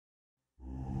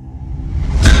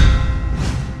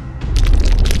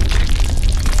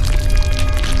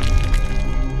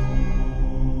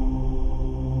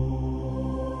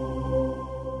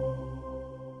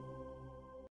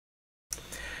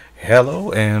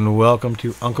Hello and welcome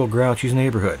to Uncle Grouchy's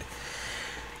neighborhood.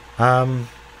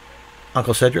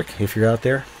 Uncle Cedric, if you're out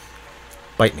there,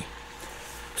 bite me.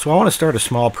 So I want to start a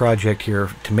small project here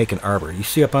to make an arbor. You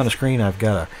see up on the screen I've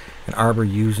got an arbor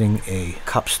using a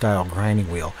cup style grinding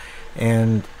wheel.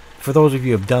 And for those of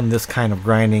you who have done this kind of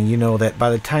grinding, you know that by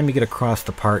the time you get across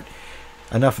the part,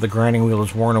 enough of the grinding wheel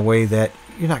is worn away that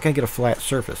you're not going to get a flat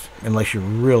surface unless you're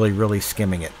really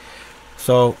skimming it.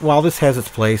 So while this has its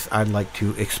place, I'd like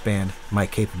to expand my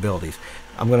capabilities.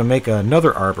 I'm going to make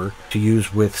another arbor to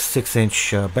use with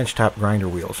 6-inch benchtop grinder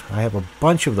wheels. I have a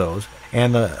bunch of those,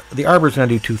 and the arbor is going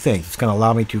to do two things. It's going to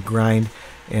allow me to grind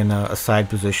in a side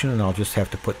position, and I'll just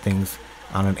have to put things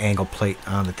on an angle plate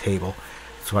on the table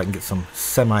so I can get some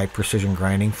semi-precision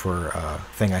grinding for a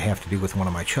thing I have to do with one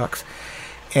of my chucks.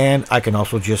 And I can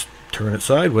also just turn it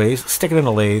sideways, stick it in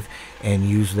a lathe, and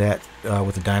use that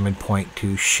with a diamond point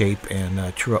to shape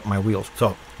and true up my wheels.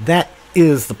 So that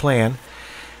is the plan.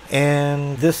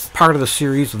 And this part of the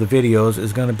series of the videos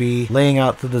is going to be laying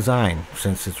out the design.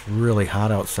 Since it's really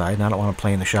hot outside and I don't want to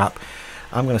play in the shop,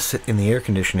 I'm going to sit in the air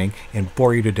conditioning and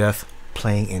bore you to death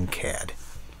playing in CAD.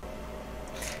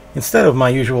 Instead of my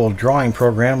usual drawing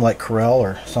program like Corel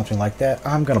or something like that,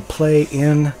 I'm going to play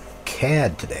in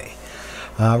CAD today.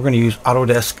 We're going to use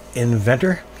Autodesk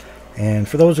Inventor, and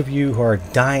for those of you who are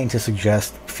dying to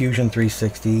suggest Fusion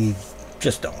 360,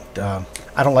 just don't.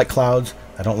 I don't like clouds.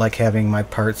 I don't like having my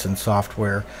parts and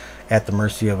software at the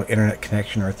mercy of an internet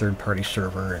connection or a third-party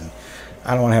server, and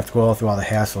I don't want to have to go all through all the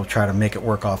hassle of trying to make it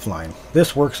work offline.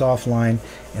 This works offline,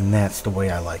 and that's the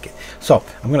way I like it. So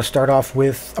I'm going to start off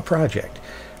with a project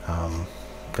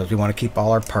because we want to keep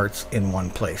all our parts in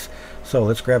one place. So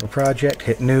let's grab a project,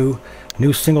 hit new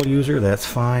single user, that's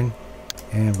fine.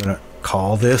 And we're going to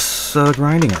call this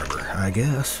grinding arbor, I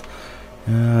guess.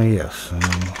 Yes.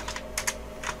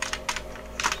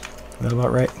 Is that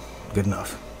about right? Good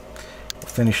enough. We'll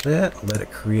finish that, let it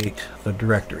create the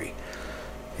directory.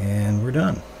 And we're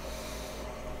done.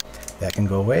 That can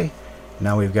go away.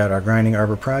 Now we've got our grinding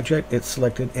arbor project. It's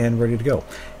selected and ready to go.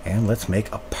 And let's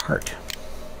make a part.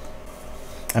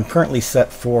 I'm currently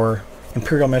set for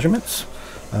imperial measurements.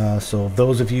 So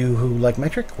those of you who like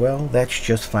metric, well, that's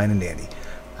just fine and dandy.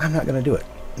 I'm not going to do it.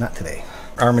 Not today.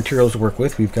 Our materials to work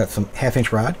with, we've got some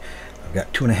 1/2-inch rod. I've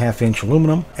got 2.5-inch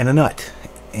aluminum and a nut.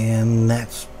 And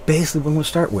that's basically what I'm going to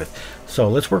start with. So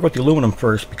let's work with the aluminum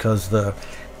first because the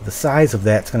size of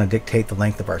that's going to dictate the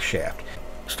length of our shaft.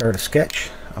 Start a sketch.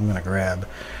 I'm going to grab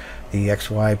the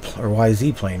XY or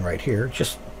YZ plane right here,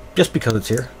 just because it's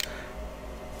here.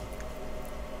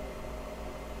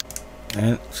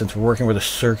 And since we're working with a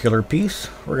circular piece,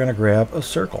 we're going to grab a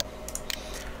circle.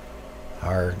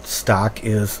 Our stock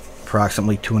is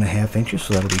approximately 2.5 inches,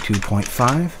 so that'll be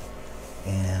 2.5.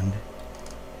 And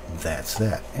that's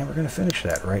that. And we're going to finish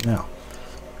that right now.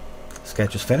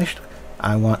 Sketch is finished.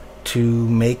 I want to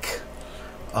make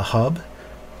a hub,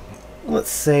 let's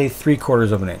say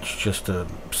 3/4 of an inch, just to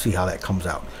see how that comes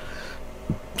out.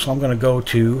 So I'm going to go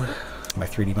to my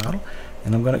 3D model,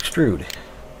 and I'm going to extrude.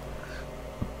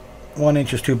 1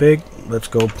 inch is too big. Let's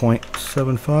go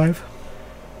 0.75. Does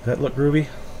that look groovy?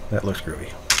 That looks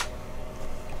groovy.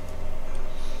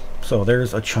 So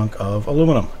there's a chunk of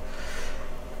aluminum.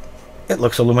 It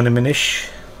looks aluminum-ish,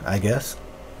 I guess.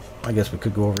 I guess we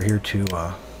could go over here to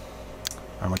our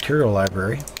material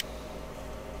library.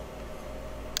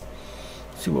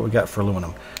 See what we got for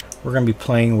aluminum. We're going to be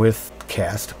playing with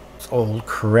cast. It's old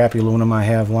crappy aluminum I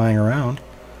have lying around.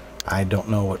 I don't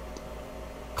know what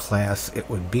class it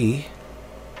would be,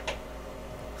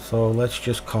 so let's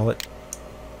just call it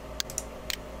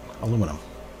aluminum.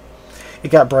 It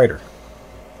got brighter.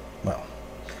 Well,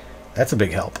 that's a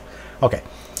big help. Okay,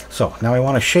 so now I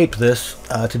want to shape this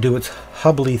to do its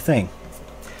hubbly thing.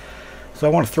 So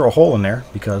I want to throw a hole in there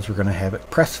because we're going to have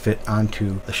it press fit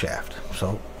onto the shaft.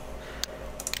 So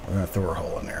we're going to throw a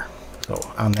hole in there. So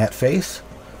on that face,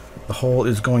 the hole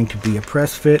is going to be a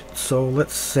press fit, so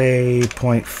let's say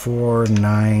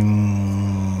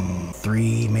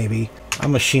 0.493 maybe. I'll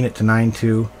machine it to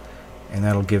 9.2, and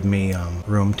that'll give me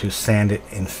room to sand it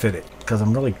and fit it, because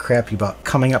I'm really crappy about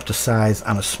coming up to size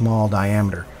on a small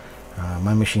diameter.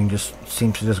 My machine just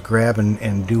seems to just grab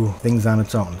and do things on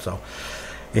its own. So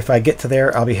if I get to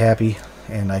there, I'll be happy,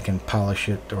 and I can polish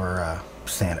it or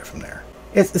sand it from there.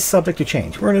 It's subject to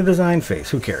change. We're in a design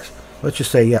phase. Who cares? Let's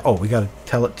just say, yeah, oh, we got to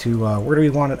tell it to, where do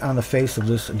we want it on the face of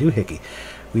this doohickey?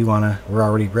 We're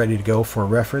already ready to go for a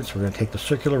reference. We're going to take the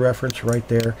circular reference right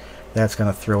there. That's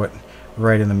going to throw it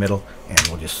right in the middle, and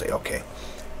we'll just say, okay,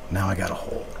 now I got a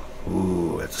hole.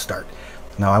 Ooh, that's a start.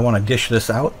 Now I want to dish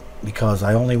this out because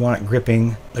I only want it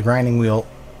gripping the grinding wheel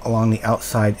along the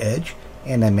outside edge.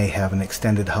 and I may have an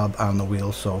extended hub on the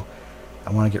wheel, so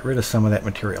I want to get rid of some of that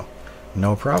material.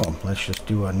 No problem. Let's just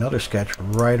do another sketch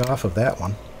right off of that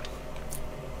one,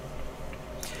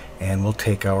 and we'll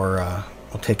take our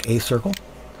we'll take a circle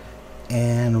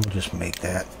and we'll just make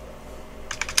that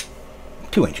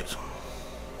 2 inches.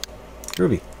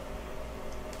 Groovy.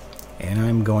 And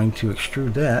I'm going to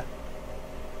extrude that,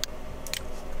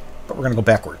 but we're going to go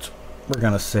backwards. We're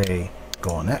going to say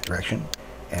go in that direction,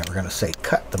 and we're going to say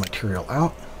cut the material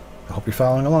out. I hope you're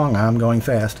following along. I'm going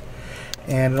fast.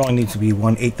 And it only needs to be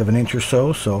 1/8 of an inch or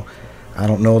so, so I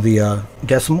don't know the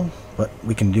decimal, but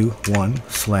we can do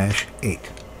 1/8.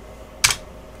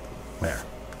 There.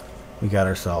 We got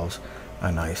ourselves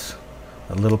a nice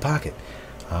little pocket.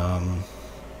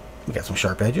 We got some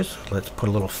sharp edges. Let's put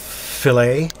a little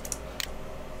fillet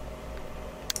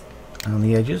on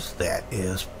the edges. That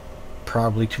is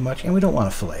probably too much, and we don't want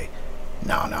a fillet.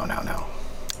 No.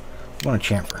 We want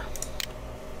a chamfer.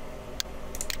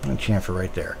 I want a chamfer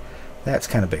right there. That's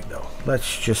kind of big though.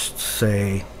 Let's just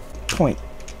say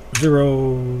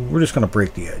 0.0. We're just going to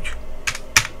break the edge.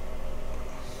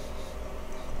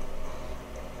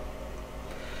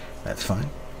 That's fine.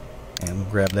 And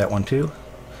we'll grab that one too.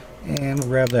 And we'll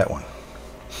grab that one.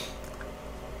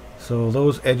 So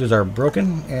those edges are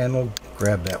broken, and we'll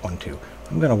grab that one too.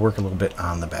 I'm going to work a little bit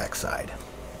on the back side.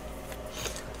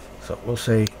 So we'll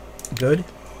say good.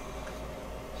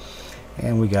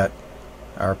 And we got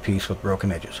our piece with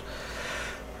broken edges.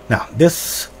 Now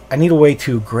this, I need a way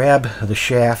to grab the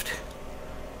shaft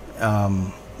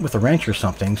with a wrench or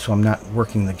something, so I'm not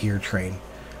working the gear train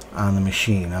on the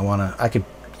machine. I could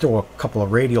throw a couple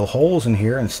of radial holes in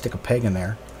here and stick a peg in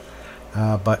there,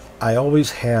 but I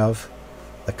always have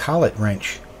the collet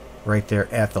wrench right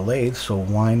there at the lathe, so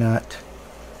why not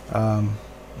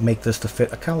make this to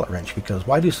fit a collet wrench? Because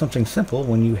why do something simple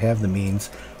when you have the means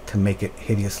to make it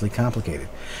hideously complicated?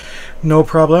 No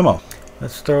problemo.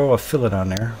 Let's throw a fillet on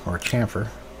there, or a chamfer.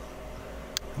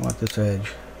 I want this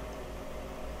edge.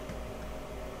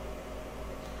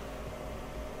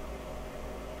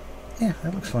 Yeah,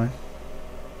 that looks fine.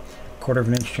 1/4 of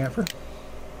an inch chamfer.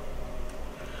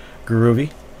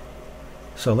 Groovy.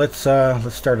 So let's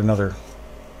start another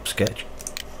sketch.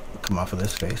 Come off of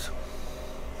this face.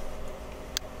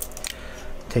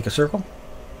 Take a circle.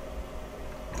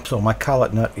 So my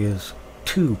collet nut is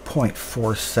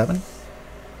 2.47.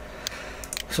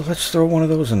 So let's throw one of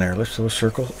those in there. Let's throw a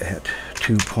circle at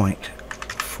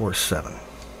 2.47.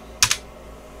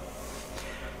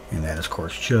 And that is, of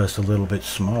course, just a little bit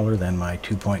smaller than my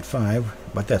 2.5,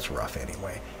 but that's rough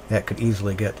anyway. That could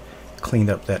easily get cleaned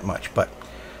up that much, but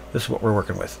this is what we're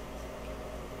working with.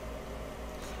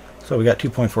 So we got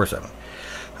 2.47.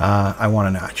 I want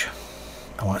a notch.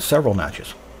 I want several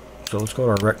notches. So let's go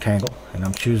to our rectangle, and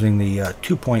I'm choosing the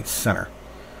 2-point center,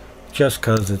 just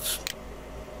because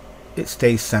it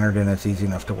stays centered and it's easy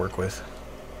enough to work with.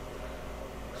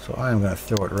 So I'm going to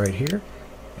throw it right here,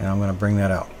 and I'm going to bring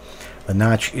that out. The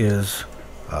notch is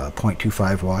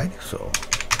 0.25 wide, so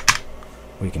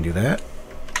we can do that.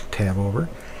 Tab over.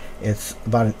 It's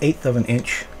about 1/8 of an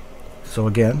inch, so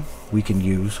again we can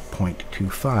use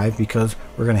 0.25 because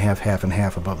we're going to have half and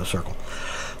half above the circle.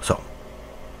 So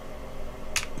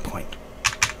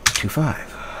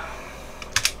 0.25.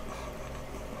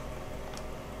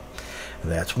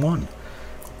 That's one.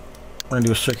 We're going to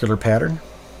do a circular pattern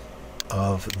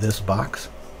of this box,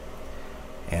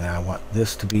 and I want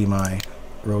this to be my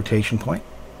rotation point.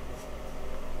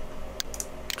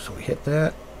 So we hit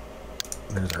that.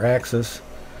 There's our axis.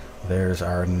 There's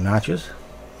our notches.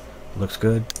 Looks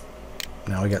good.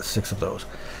 Now we got 6 of those.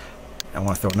 I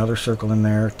want to throw another circle in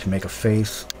there to make a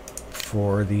face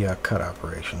for the cut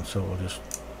operation. So we'll just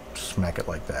smack it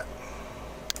like that.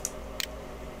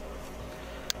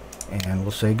 And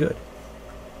we'll say good.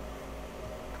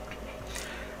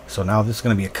 So now this is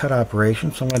going to be a cut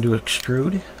operation, so I'm going to do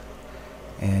extrude,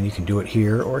 and you can do it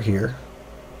here or here.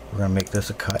 We're going to make this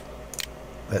a cut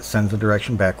that sends the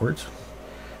direction backwards.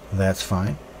 That's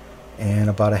fine. And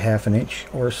about 1/2 an inch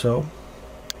or so,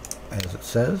 as it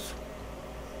says.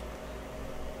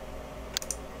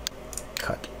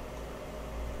 Cut.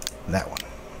 That one.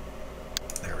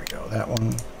 There we go. That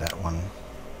one, that one,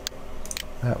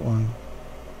 that one,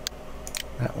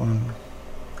 that one.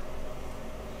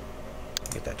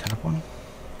 Get that top one.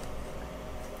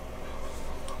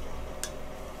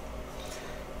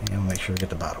 And we'll make sure we get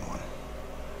the bottom one.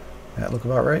 That look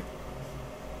about right?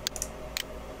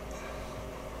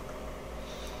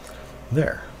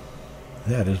 There.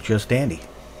 That is just dandy.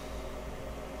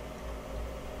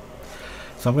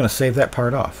 So I'm going to save that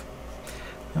part off.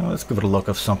 Now let's give it a look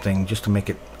of something just to make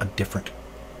it a different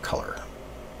color.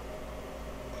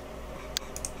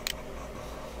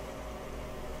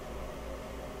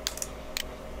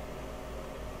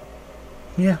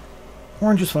 Yeah,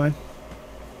 orange is fine.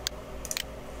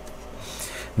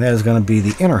 And that is going to be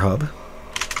the inner hub.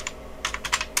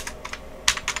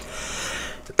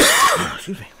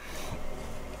 Excuse me.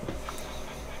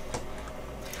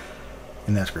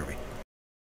 And that's groovy.